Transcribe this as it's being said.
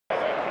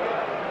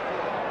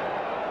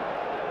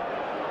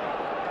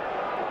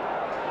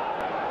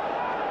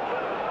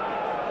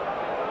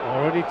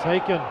already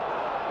taken.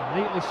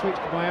 Neatly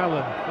switched by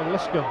Allen for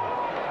Liscombe.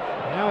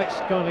 Now it's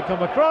going to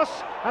come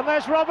across, and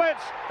there's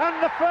Roberts,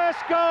 and the first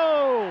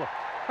goal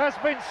has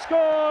been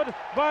scored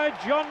by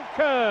John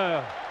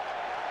Kerr.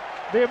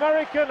 The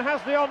American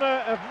has the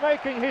honour of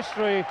making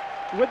history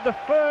with the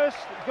first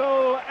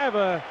goal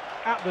ever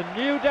at the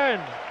New Den.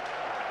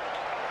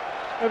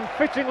 And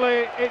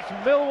fittingly, it's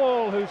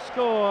Millwall who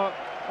score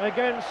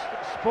against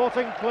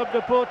Sporting Club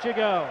de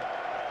Portugal.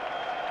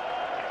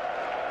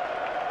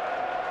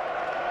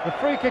 The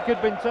free kick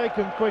had been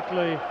taken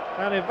quickly,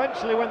 and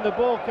eventually when the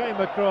ball came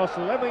across,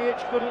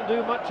 Lemijic couldn't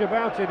do much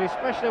about it,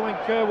 especially when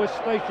Kerr was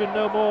stationed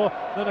no more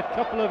than a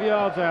couple of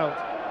yards out.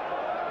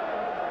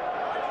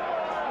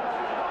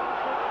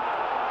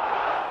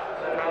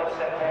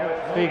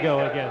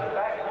 Figo again.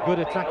 Good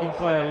attacking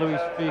player, Luis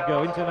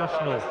Figo,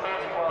 international.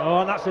 Oh,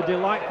 and that's a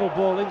delightful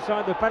ball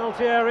inside the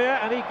penalty area,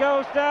 and he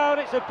goes down.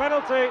 It's a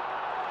penalty.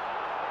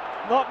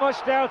 Not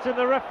much doubt in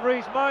the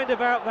referee's mind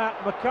about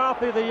that.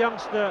 McCarthy, the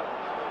youngster,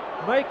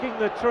 making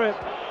the trip.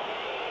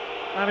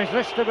 And is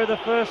this to be the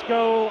first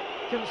goal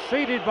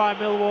conceded by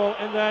Millwall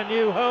in their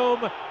new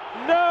home?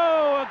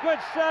 No! A good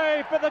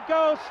save, but the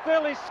goal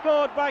still is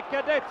scored by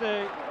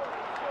Cadetti.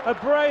 A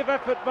brave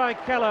effort by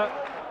Keller.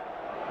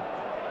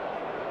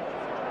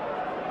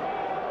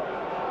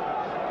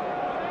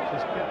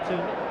 She's captain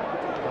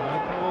by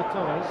Paul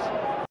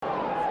Torres.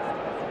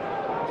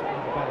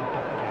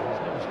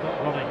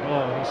 Running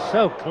low, he's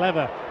so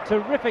clever.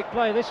 Terrific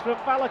play this from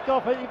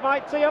Balakov, and he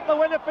might tee up the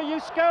winner for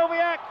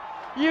Juskowiak.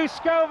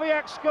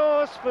 Juskowiak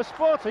scores for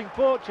Sporting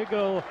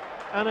Portugal,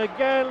 and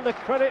again the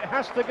credit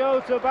has to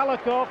go to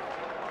Balakov,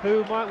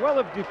 who might well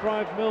have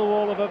deprived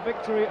Millwall of a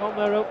victory on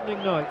their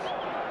opening night.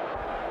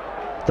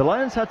 The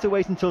Lions had to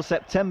wait until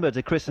September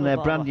to christen their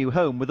brand new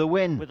home with a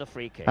win. With a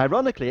free kick.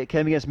 Ironically, it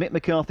came against Mick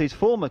McCarthy's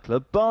former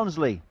club,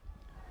 Barnsley.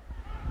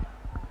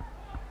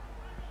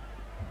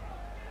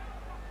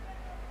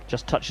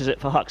 Just touches it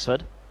for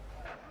Huxford.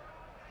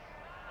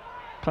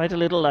 Played a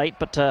little late,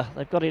 but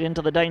they've got it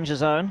into the danger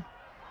zone.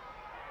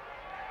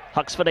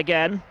 Huxford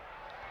again.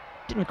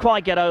 Didn't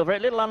quite get over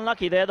it. Little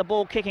unlucky there. The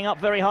ball kicking up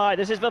very high.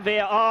 This is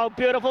Verveer. Oh,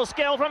 beautiful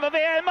skill from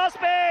Verveer. It must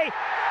be.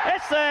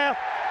 It's there.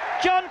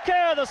 John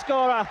Kerr, the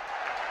scorer.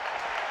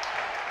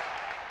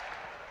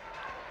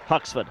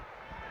 Huxford.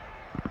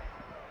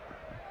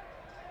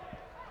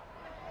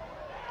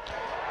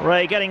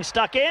 Ray getting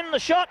stuck in. The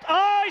shot.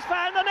 Oh, he's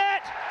found the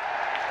net.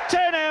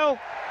 2-0,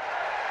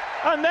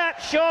 and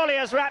that surely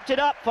has wrapped it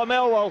up for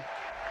Millwall.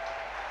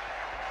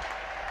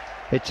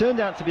 It turned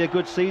out to be a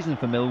good season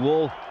for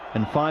Millwall,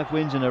 and 5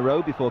 wins in a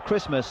row before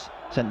Christmas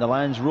sent the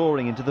Lions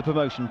roaring into the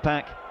promotion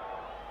pack.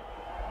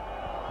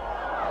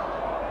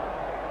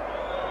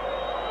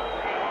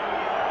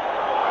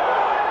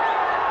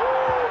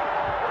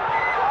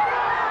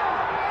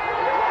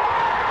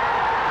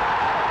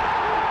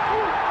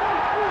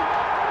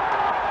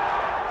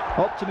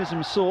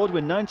 Optimism soared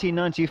when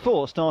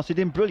 1994 started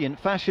in brilliant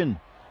fashion,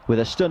 with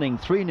a stunning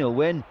 3-0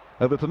 win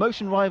over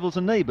promotion rivals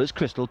and neighbours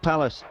Crystal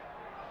Palace.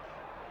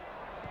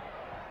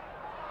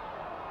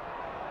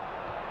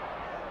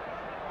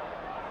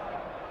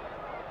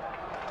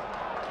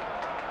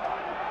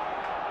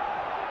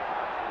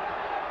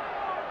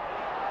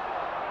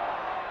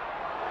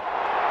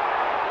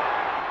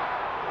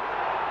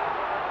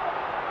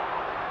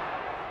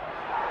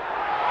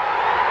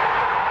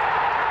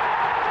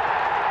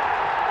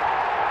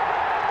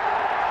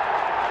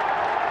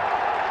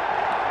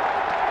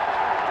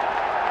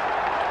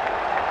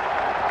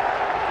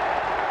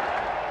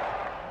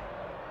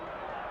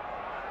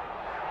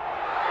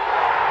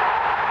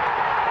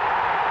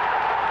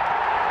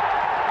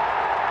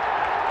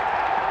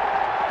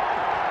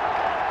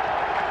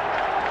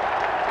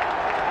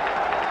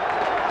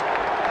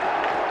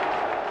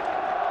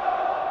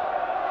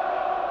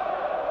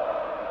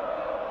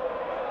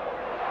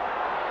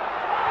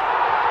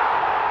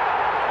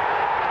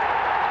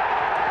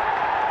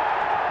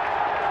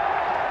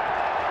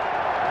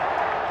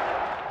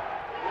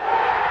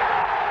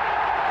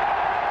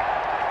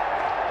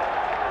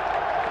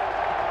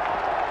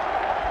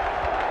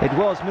 It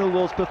was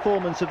Millwall's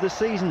performance of the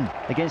season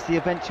against the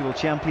eventual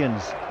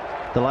champions.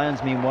 The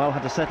Lions, meanwhile,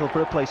 had to settle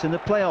for a place in the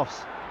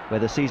playoffs, where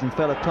the season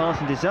fell apart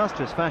in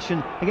disastrous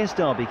fashion against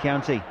Derby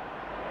County.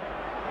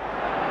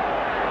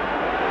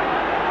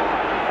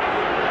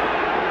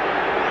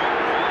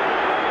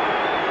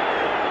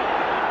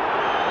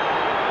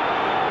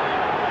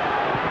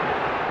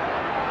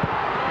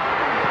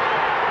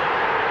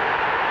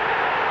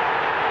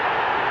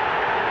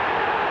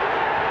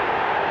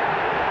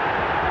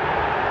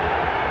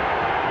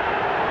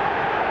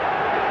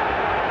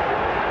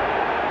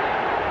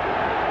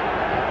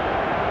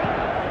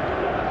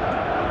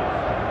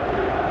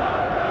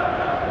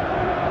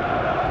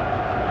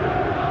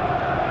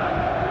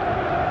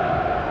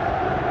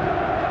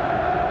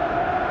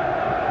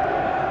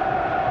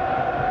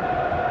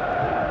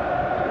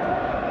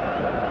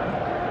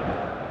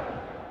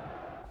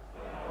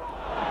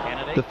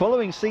 The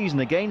following season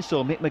again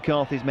saw Mick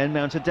McCarthy's men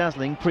mount a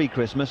dazzling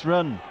pre-Christmas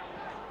run.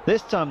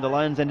 This time the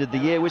Lions ended the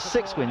year with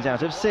 6 wins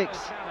out of 6.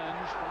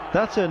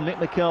 That earned Mick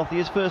McCarthy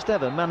his first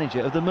ever Manager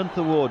of the Month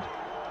award.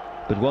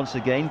 But once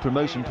again,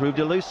 promotion proved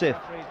elusive,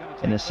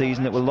 in a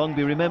season that will long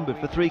be remembered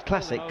for 3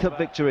 classic cup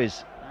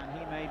victories.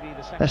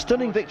 A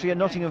stunning victory at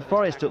Nottingham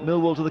Forest took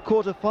Millwall to the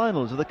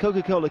quarter-finals of the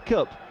Coca-Cola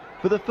Cup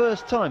for the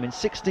first time in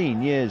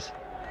 16 years.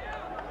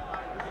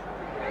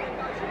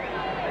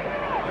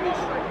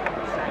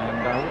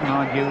 And I wouldn't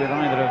argue with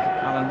either of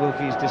Alan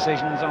Wilkie's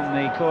decisions on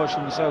the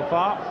caution so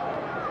far.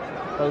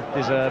 Both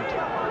deserved.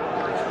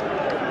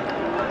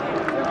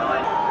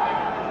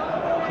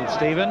 Keith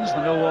Stevens, the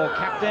Millwall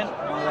captain,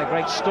 one of their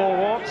great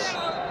stalwarts,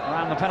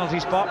 around the penalty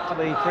spot for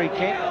the free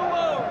kick.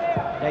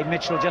 Dave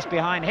Mitchell just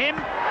behind him.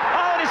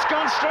 Oh, and it's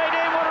gone straight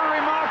in. What a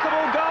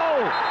remarkable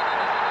goal!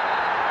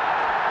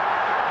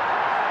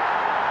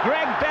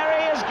 Greg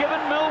Berry has given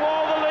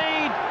Millwall the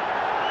lead.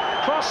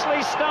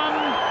 Crossley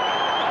stunned,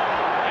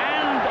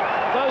 and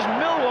those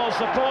Millwall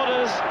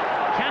supporters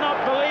cannot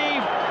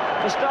believe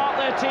the start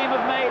their team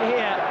have made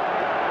here.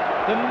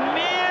 The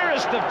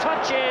merest of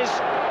touches,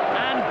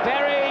 and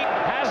Berry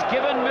has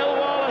given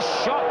Millwall a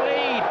shot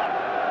lead.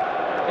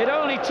 It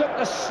only took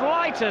the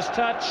slightest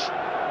touch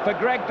for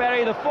Greg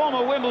Berry, the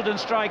former Wimbledon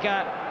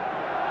striker,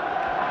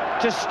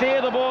 to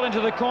steer the ball into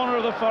the corner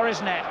of the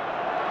Forest net.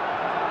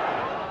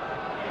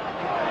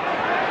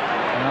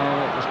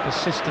 Well, it was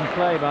persistent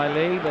play by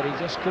Lee, but he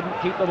just couldn't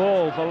keep the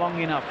ball for long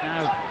enough.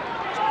 Now,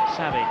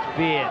 Savage,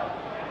 Beer.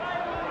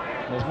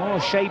 There's more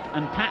shape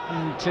and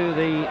pattern to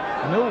the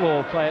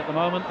Millwall play at the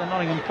moment than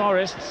Nottingham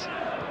Forest's.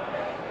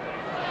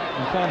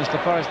 In fairness to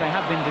Forest, they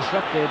have been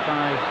disrupted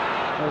by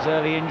those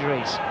early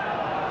injuries.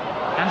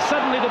 And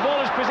suddenly the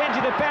ball is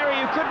presented to Berry,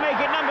 who could make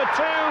it number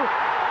 2,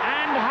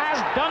 and has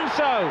done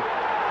so.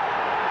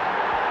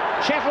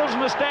 Chettle's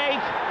mistake,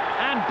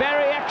 and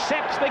Berry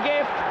accepts the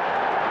gift,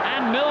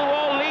 and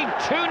Millwall lead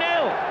 2-0.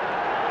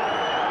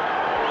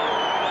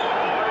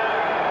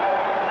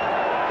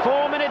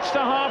 4 minutes to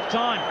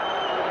half-time.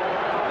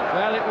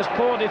 Well, it was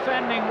poor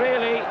defending,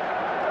 really.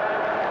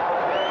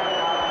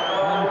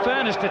 In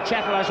fairness to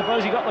Chettle, I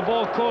suppose he got the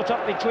ball caught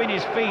up between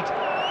his feet.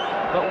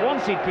 But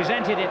once he'd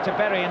presented it to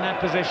Berry in that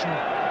position,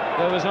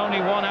 there was only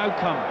one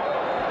outcome.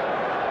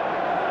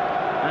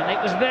 And it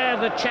was there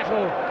that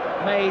Chettle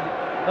made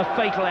the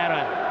fatal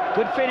error.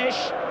 Good finish,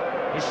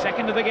 his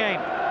second of the game.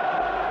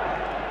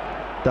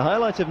 The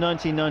highlight of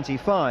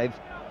 1995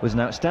 was an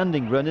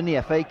outstanding run in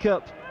the FA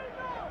Cup.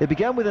 It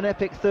began with an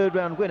epic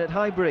third-round win at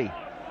Highbury.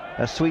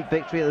 A sweet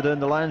victory that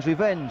earned the Lions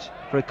revenge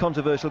for a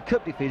controversial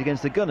cup defeat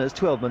against the Gunners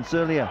 12 months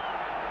earlier.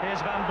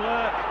 Here's Van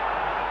Blurk,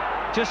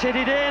 just hit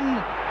it in,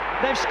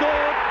 they've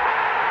scored.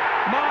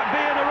 Mark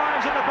Bean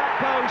arrives at the back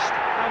post,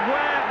 and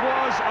where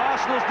was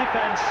Arsenal's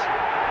defence?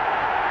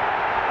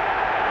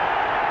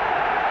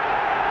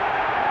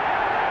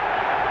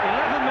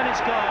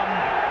 Gone,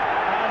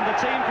 and the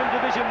team from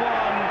Division 1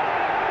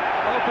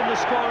 opened the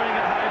scoring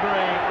at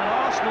Highbury, and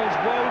Arsenal's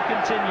woe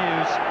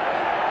continues.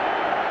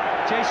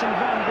 Jason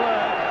Van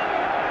Blurk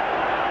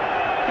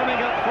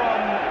coming up from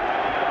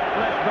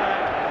left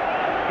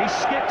back. He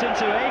skipped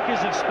into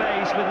acres of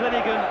space with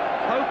Linnigan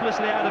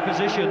hopelessly out of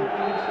position,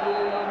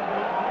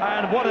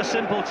 and what a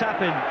simple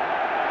tap-in.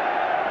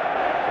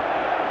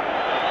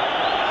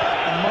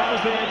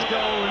 Miles Beard's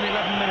goal in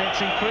 11 minutes,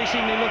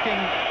 increasingly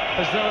looking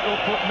as though it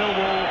will put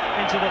Millwall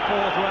into the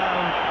 4th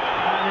round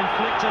and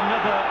inflict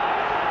another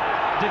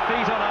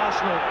defeat on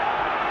Arsenal.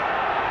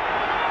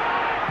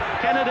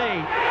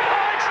 Kennedy,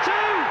 oh, it's 2!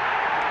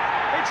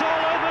 It's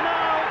all over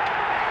now.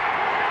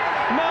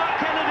 Mark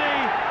Kennedy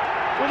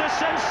with a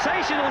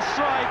sensational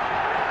strike.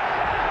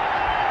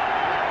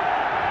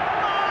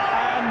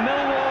 And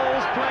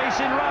Millwall's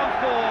place in round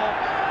 4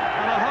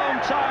 and a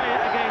home tie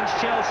against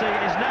Chelsea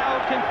is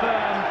now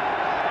confirmed,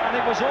 and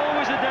it was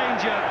always a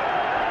danger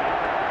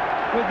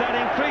with that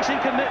increasing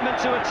commitment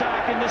to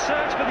attack in the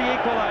search for the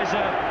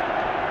equaliser,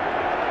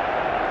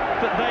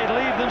 that they'd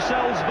leave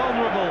themselves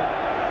vulnerable.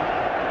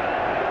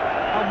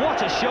 And what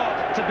a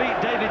shot to beat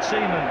David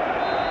Seaman.